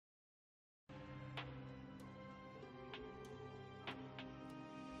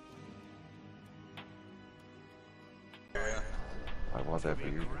Yeah. I want that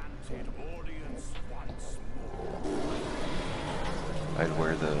beard. I'd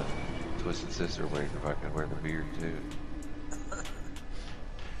wear the Twisted Sister wig if I could wear the beard too.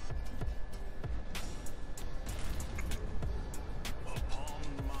 Upon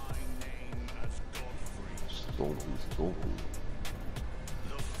my name as Godfrey, Stompy.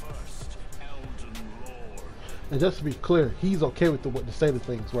 the first Elden Lord. And just to be clear, he's okay with the state of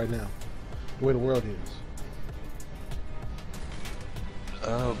things right now, the way the world is.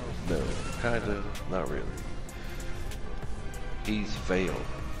 No, kind of, not really. He's failed.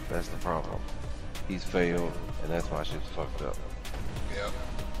 That's the problem. He's failed, and that's why shit's fucked up. Yep.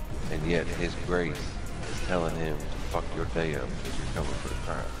 And yet his grace is telling him to fuck your day up because you're coming for the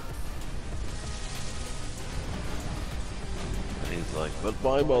crime. And he's like, but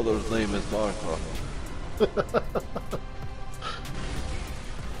my mother's name is Martha.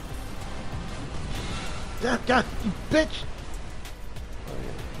 God, you bitch! Oh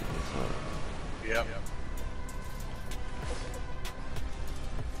yeah, Yep.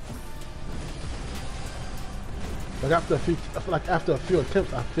 Like after a few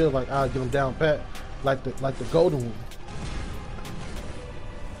attempts, I feel like I'll get him down pat, like the golden one.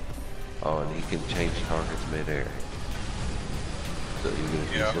 Oh, and he can change targets mid-air. So even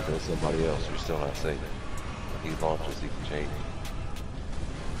if he's looking at somebody else, you're still not safe. When he launches, he can change.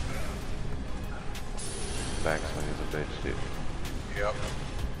 Backswing is a bitch too. Yep.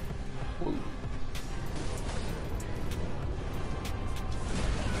 Woo.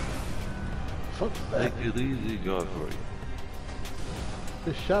 Fuck that. Take it easy, Godfrey.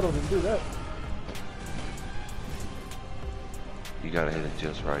 His shadow didn't do that. You gotta hit it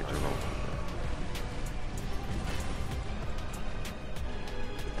just right, Jerome.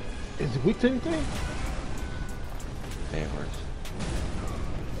 Is it weak to anything? Hammers.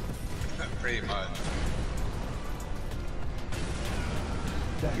 Pretty much.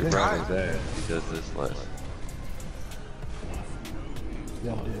 You're right as that. He does this less.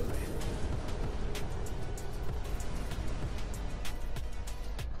 Yeah, I did.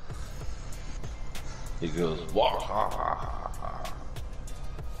 He goes, wah.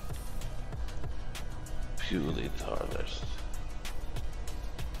 Purely tarnished.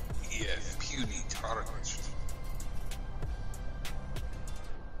 Yes, puny tarnished.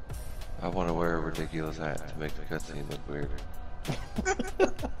 I want to wear a ridiculous hat to make the cutscene look weird.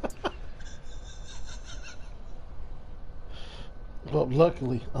 But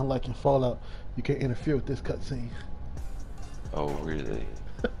luckily, unlike in Fallout, you can't interfere with this cutscene. Oh, really?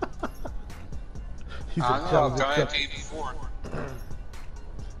 He's I a know, I've challenging done it cutscene. before.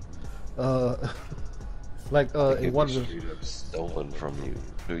 Like in one of the straight up stolen from you.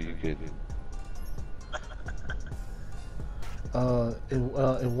 Who you kidding?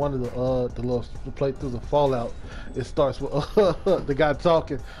 in one of the playthroughs of Fallout, it starts with the guy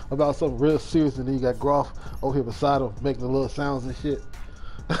talking about something real serious, and then you got Groff over here beside him making the little sounds and shit.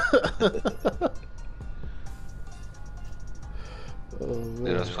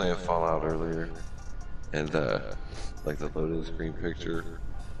 Dude, I was playing Fallout earlier, and like the loading screen picture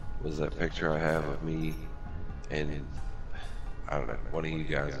was that picture I have of me and I don't know, one of you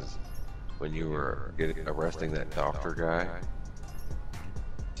guys is when you were arresting that doctor guy.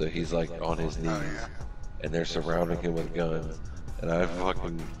 So he's like on his knees, and they're surrounding him with guns. And I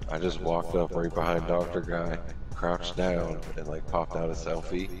just walked up right behind Doctor Guy, crouched down, and like popped out a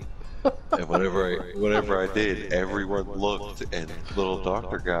selfie. And whenever I did, everyone looked, and little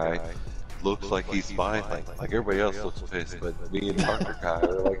Doctor Guy looks like he's smiling. Like everybody else looks pissed, but me and Doctor Guy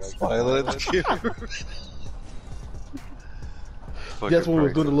are like smiling at the camera. That's when we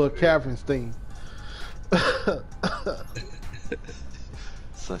were doing the little caverns thing.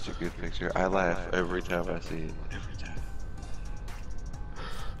 Such a good picture. I laugh every time I see it. Every time.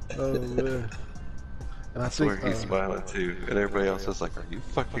 Oh man. And I swear think, he's smiling too, and everybody else is like, "Are you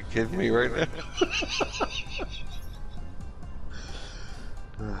fucking kidding me right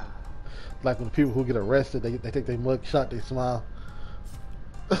now?" Like when people who get arrested, they take their mug shot, they smile.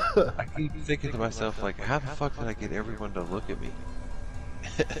 I keep thinking to myself, like, how the fuck did I get everyone to look at me?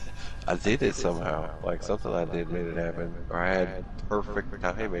 I did it somehow. Like something I did made it happen, or I had perfect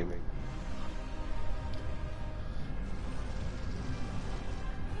timing.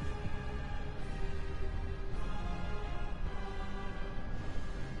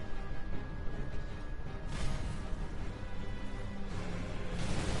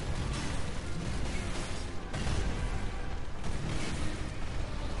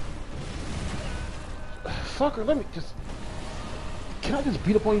 Fucker, let me just... Can I just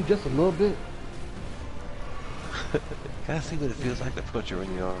beat up on you just a little bit? Can I see what it feels like to put you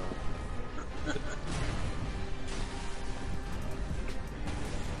in the arm?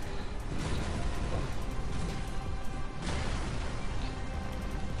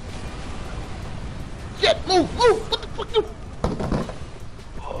 shit! Move! What the fuck you?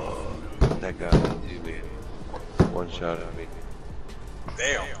 Oh, that guy did me. One shot at me.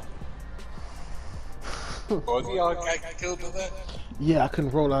 Damn. Both of y'all got killed by that? Yeah, I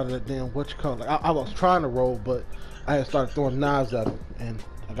couldn't roll out of that damn whatchamacallit. I was trying to roll, but I had started throwing knives at him, and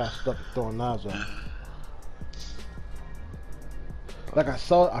I got stuck throwing knives at him. Like I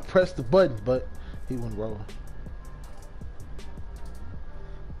saw it, I pressed the button, but he wasn't rolling.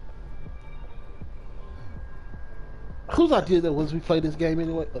 Whose idea that was we play this game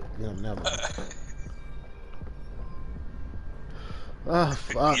anyway? Yeah, never. Ah,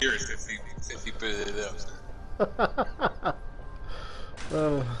 fuck. Years since he put it up.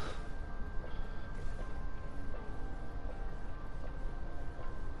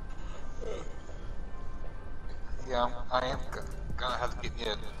 Yeah, I am gonna have to get me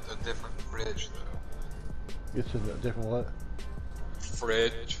a different fridge though. Get to a different what?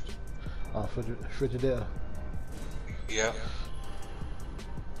 Fridge. Oh, Frigidaire. Yeah.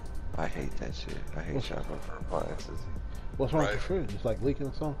 I hate that shit. I hate shopping for appliances. What's wrong with Right. the fridge? It's like leaking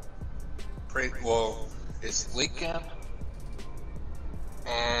or something? Well, it's leaking,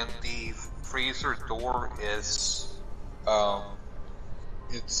 and the freezer door is,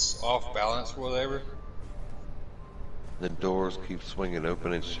 it's off balance or whatever. The doors keep swinging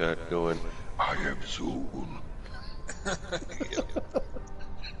open and shut, going, I am soon. Yeah.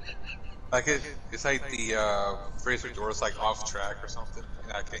 Like it's like the freezer door is like off track or something,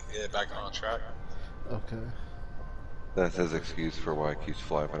 and I can't get it back on track. Okay. That's his excuse for why it keeps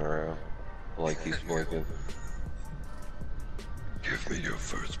flapping around. Like he's blinking. Give me your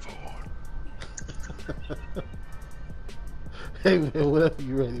firstborn. Hey man, whenever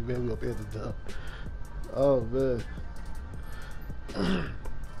you ready, man, we up here to dub. Oh man.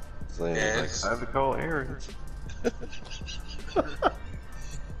 Saying Yes. like, time to call Aaron.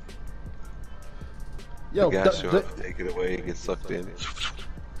 Yo, The guy show up, take it away, and get sucked in.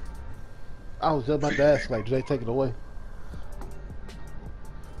 I was just about to ask, like, do they take it away?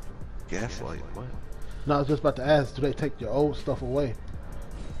 Gaslight, what? No, I was just about to ask, do they take your old stuff away?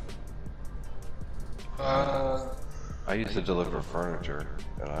 I used to deliver furniture,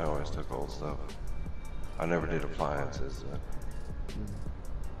 and I always took old stuff. I never did appliances.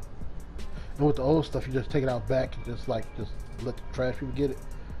 And with the old stuff, you just take it out back and just let the trash people get it?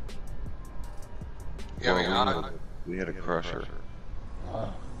 Yeah, Well, we had a crusher.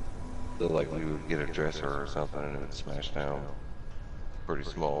 Wow. So like we would get a dresser or something and it would smash down. Pretty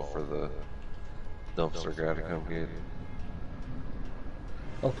small for the dumpster guy to come get.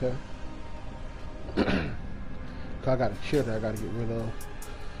 Okay. 'Cause I got a chair that I gotta get rid of.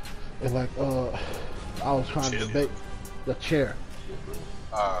 And like, I was trying to debate the chair.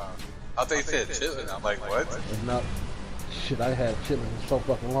 I thought you said chilling. I'm like, what? And not, shit, I had chilling so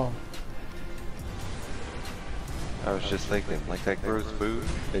fucking long. I was just thinking, like that gross food,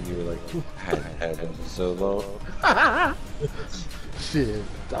 and you were like, hadn't had it in so long. Shit.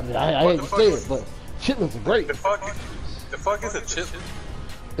 I mean, I hate to say it, but chitlins are great. The fuck is a chip?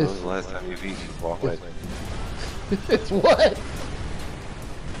 When was the last time you've eaten waffle? It's what?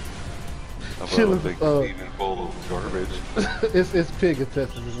 A Chitlins, big even bowl of garbage. it's pig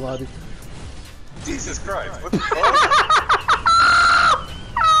intestines, Lottie. Jesus Christ! What the fuck?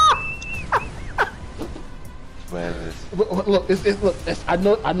 Man,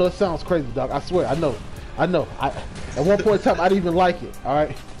 Look, I know it sounds crazy, dog. I swear, I know. At one point in time, I didn't even like it. All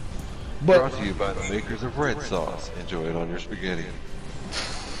right, but brought to you by the makers of red sauce. Enjoy it on your spaghetti.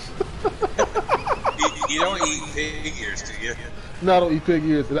 You don't eat pig ears, do you? no, I don't eat pig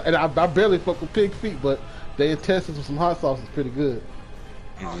ears, and I barely fuck with pig feet, but their intestines with some hot sauce is pretty good.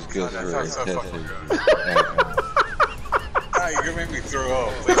 He just goes God, through that it. sounds so fucking good. Alright, you're gonna make me throw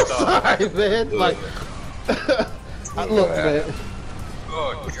up. Please stop. Sorry, man. Like, look, man.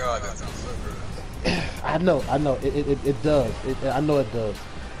 Oh God, that sounds so good. I know. It does. I know it does,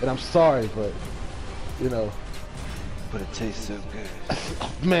 and I'm sorry, but you know, But it tastes so good.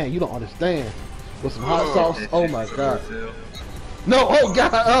 man, you don't understand. With some hot sauce, oh my God. No, oh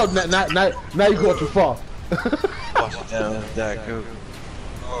God, oh, now you going too far. Wash it down with Diet Coke.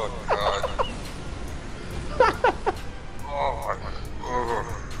 Oh God. Oh my.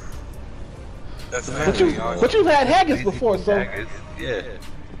 That's But you've had haggis before, so. Haggis, yeah.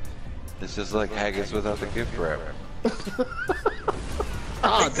 It's just like haggis without the gift wrap.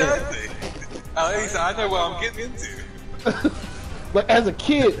 Oh, Exactly. At least I know what I'm getting into. Like as a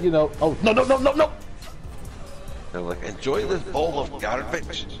kid, you know. Oh no. They're like, enjoy this bowl of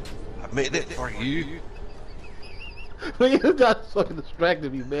garbage. I made it for you. Man, you got fucking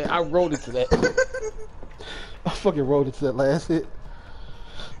distracted me, man. I rolled into that. I fucking rolled into that last hit.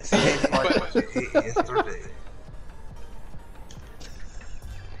 Yesterday.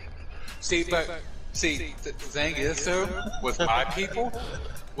 See, the thing is though, with my people,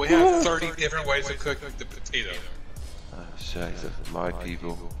 we have 30 different ways of cooking the potato. Shucks, my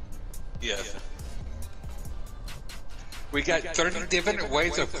people. Yes. We got 30 different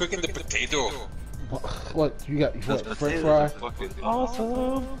ways of cooking the potato. What you got? You got French fry?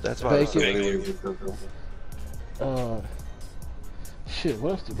 Awesome. That's why Bacon. Shit.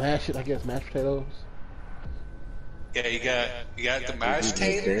 What else? Mashed shit. I guess mashed potatoes. Yeah, you got the mashed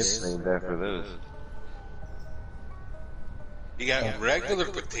potatoes. named after those. You got regular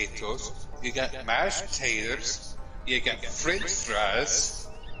potatoes. You got mashed potatoes. You got French fries.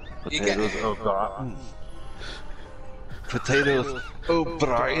 Potatoes au gratin. Potatoes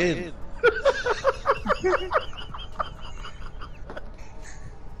O'Brien.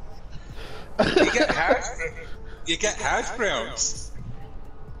 You got hash browns.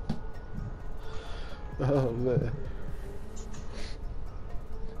 Oh man.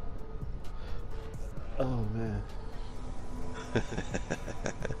 Oh man.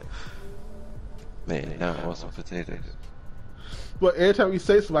 Man, now I want some potatoes. But every time you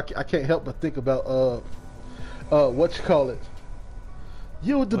say something, I can't help but think about what you call it.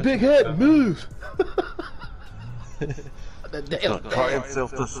 You with the big head, move. That damn Cry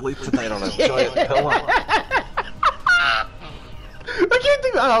himself to sleep tonight on a giant pillow. I can't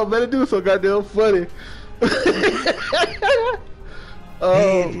think. Oh man, that dude's so goddamn funny.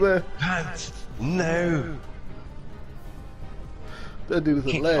 Oh man, Pants, no. that dude's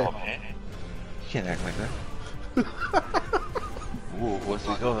hilarious. You can't act like that. Whoa, what's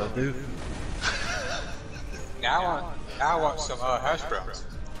he gonna do? Now I want some hash browns.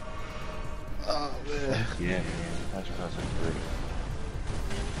 Oh man. Yeah, hash browns are great.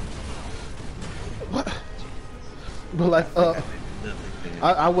 What? But like,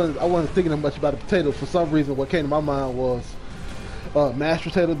 I wasn't thinking much about the potato. For some reason, what came to my mind was mashed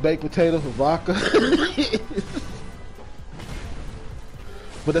potatoes, baked potatoes, and vodka.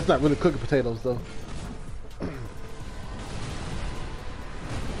 But that's not really cooking potatoes, though.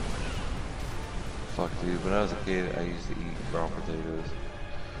 Fuck, dude. When I was a kid, I used to eat raw potatoes.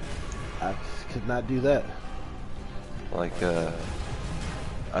 I could not do that. Like, I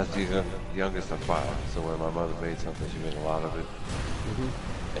was the youngest of 5, so when my mother made something, she made a lot of it.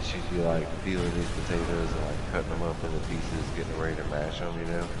 And she'd be like peeling these potatoes and like cutting them up into pieces, getting ready to mash them, you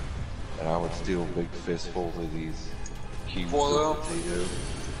know? And I would steal big fistfuls of these cubes Boil of potatoes.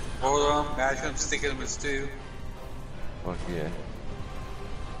 Boil them, mash them, stick them in stew. Fuck yeah.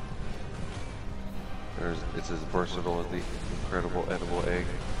 It's as versatile as the incredible edible egg.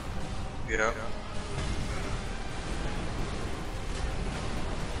 Yeah.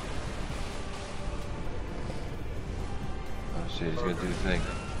 Oh shit, he's gonna do his thing.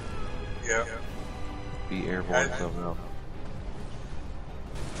 Yeah. Be airborne somehow.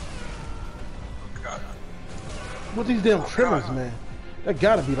 God. With these damn trimmers, man, that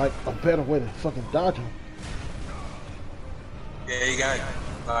gotta be like a better way to fucking dodge them. Yeah, you got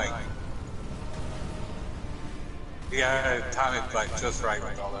like. You gotta time it like just right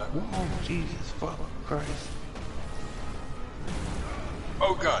with all that. Oh Jesus fucking Christ.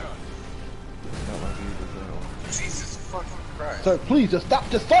 Oh God. Not like you to go. Jesus fucking Christ. Sir, please just stop.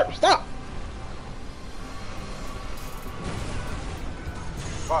 Just stop. Stop.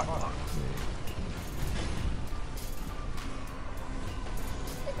 Fuck.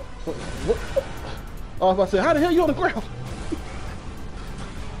 What? I was about to say, how the hell you on the ground?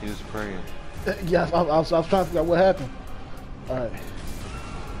 He was praying. Yeah, I was trying to figure out what happened. All right.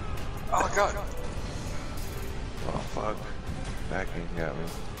 Oh God. Oh fuck. Backing got me.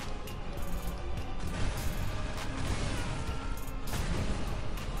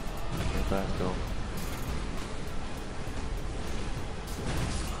 Get back though.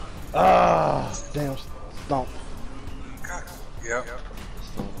 Ah, damn stomp. God. Yep.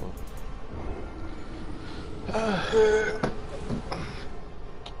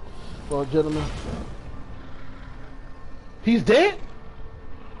 Well, gentlemen, he's dead?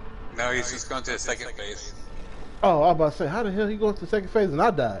 No, he's just going to the second phase. Oh, I was about to say, how the hell he going to the second phase and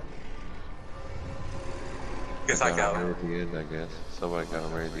I died? Guess I got him him. at the end, I guess. Somebody got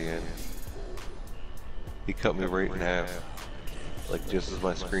him right at the end. He cut me right in half. Like just as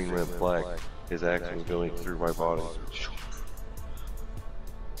my screen went black, his axe was going through my body.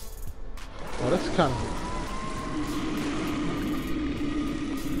 Well, that's kind of...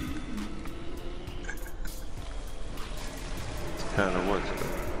 Kind of works,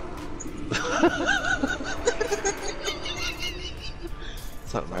 but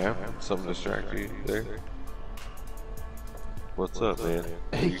something happened. Something distracted you there. What's up, man?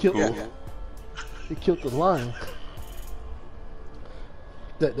 He You killed. cool? He killed the lion.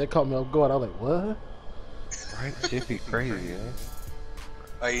 That caught me off guard. I was like, what? Right? Shit be crazy,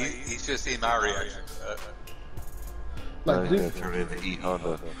 huh? He's just seen my reaction. Now Like, he's dude, gonna turn into E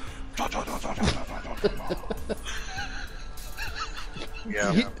Honda.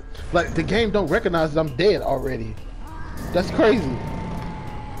 Yeah. like the game don't recognize that I'm dead already. That's crazy.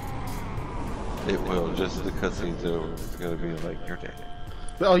 It will, just as the cutscene's over, it's gonna be like, you're dead.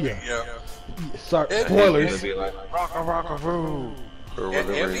 Oh yeah. Yeah. Sorry, It- It's spoilers. gonna be like, rocka roo, or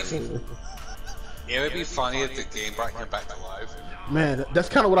whatever it is. It would be funny if the game brought him back to life. Man, that's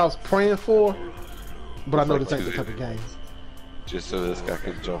kind of what I was praying for. But I know Like this ain't the two- type of game. Just so this guy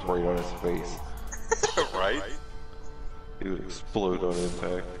could jump right on his face. Right? He would explode on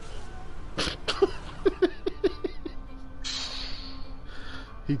impact.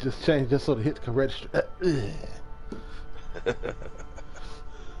 He just changed just so the hits can register.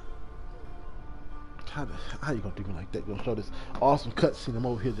 How you gonna do me like that? You gonna show this awesome cutscene? I'm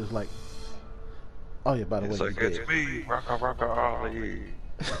over here just like, oh yeah. By the It's way, like, he's it's dead. me, Rocka Ollie.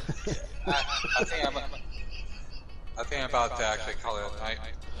 I think I'm about to actually call it a night.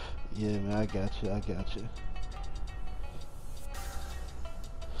 Yeah, man, I got you. I got you.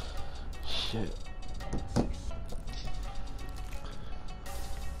 Shit.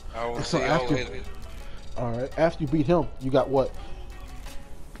 I will So see after- y'all later. All right. After you beat him, you got what?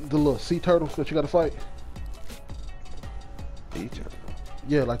 The little sea turtle that you got to fight. Teacher.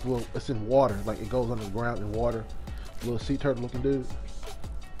 Yeah, like the little. It's in water. Like it goes underground in water. Little sea turtle looking dude.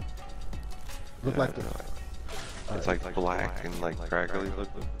 Look like the. It's like black and like crackly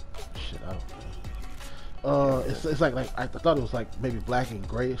looking. Shit, I don't know. It's like I thought it was like maybe black and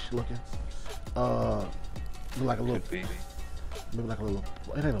grayish looking. Look like a little, Could be. maybe like a little.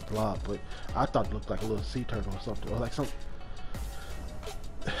 It ain't a blob, but I thought it looked like a little sea turtle or something, or like some.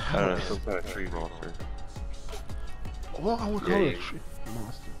 I don't know, some kind of tree monster. Well, I would call Yeah, it a yeah. tree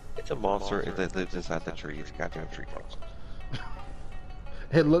monster. It's a monster that lives inside the tree. It's a goddamn tree monster.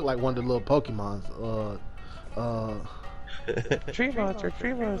 It looked like one of the little Pokemons. Tree monster,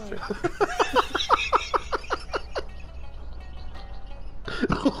 tree monster.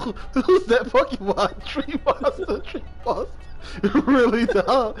 Who's that Pokemon? Tree monster, tree monster. Really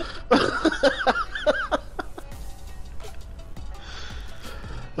dumb.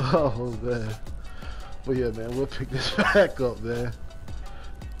 Oh man. But yeah, man, we'll pick this back up, man.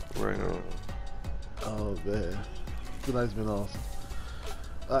 Right on. Oh man. Tonight's been awesome.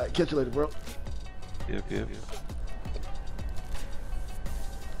 Alright, catch you later, bro. Yep.